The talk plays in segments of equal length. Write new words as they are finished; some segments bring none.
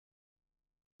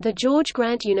The George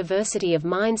Grant University of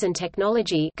Mines and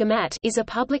Technology is a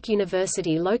public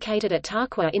university located at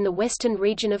Tarkwa in the western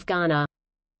region of Ghana.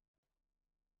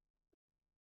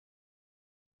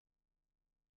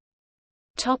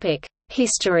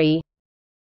 History.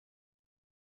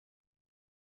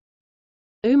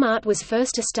 UMAT was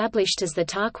first established as the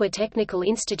Tarkwa Technical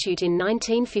Institute in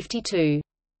 1952.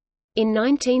 In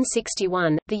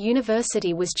 1961, the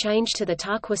university was changed to the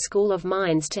Tarkwa School of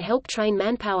Mines to help train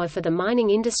manpower for the mining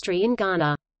industry in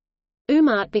Ghana.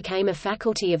 UMAT became a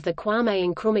faculty of the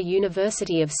Kwame Nkrumah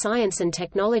University of Science and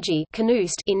Technology in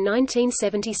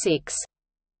 1976.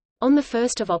 On 1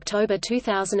 October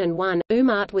 2001,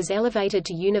 UMAT was elevated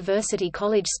to university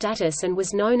college status and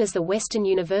was known as the Western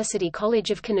University College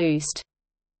of Knust.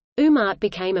 UMAT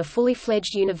became a fully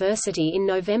fledged university in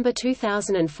November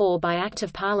 2004 by Act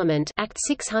of Parliament Act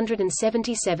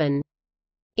 677.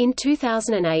 In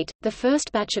 2008, the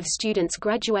first batch of students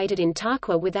graduated in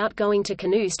Tarkwa without going to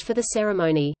Knust for the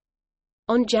ceremony.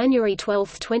 On January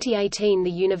 12, 2018, the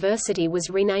university was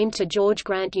renamed to George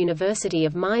Grant University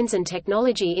of Mines and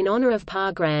Technology in honor of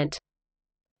Pa Grant.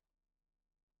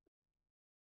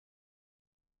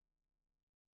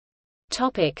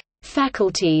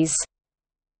 Faculties.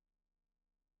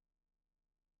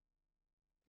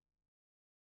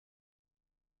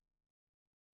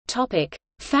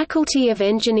 Faculty of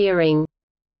Engineering.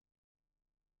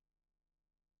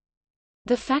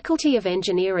 The Faculty of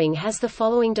Engineering has the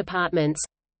following departments: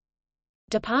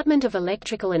 Department of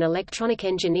Electrical and Electronic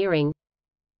Engineering,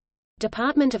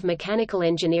 Department of Mechanical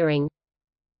Engineering,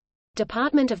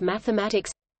 Department of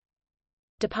Mathematics,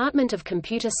 Department of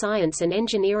Computer Science and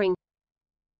Engineering,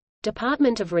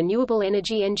 Department of Renewable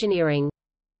Energy Engineering.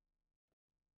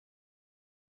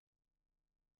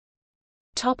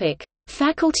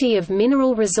 Faculty of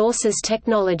Mineral Resources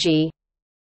Technology.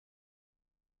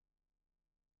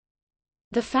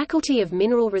 The Faculty of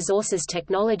Mineral Resources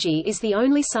Technology is the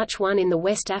only such one in the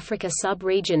West Africa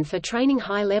sub-region for training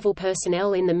high-level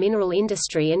personnel in the mineral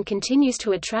industry and continues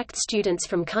to attract students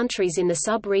from countries in the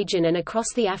sub-region and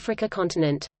across the Africa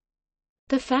continent.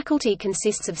 The faculty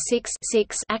consists of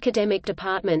six academic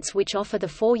departments which offer the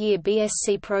 4-year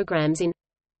BSc programs in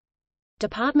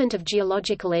Department of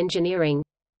Geological Engineering,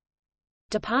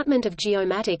 Department of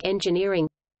Geomatic Engineering,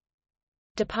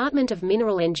 Department of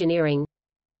Mineral Engineering,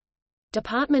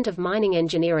 Department of Mining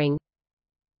Engineering,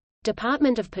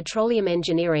 Department of Petroleum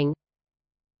Engineering,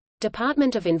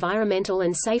 Department of Environmental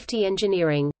and Safety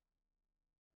Engineering.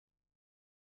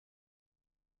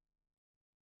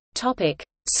 Topic: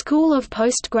 School of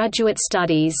Postgraduate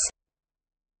Studies.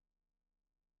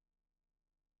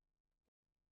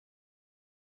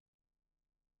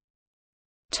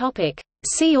 Topic: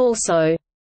 See also.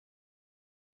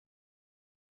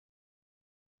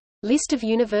 List of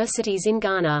universities in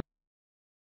Ghana.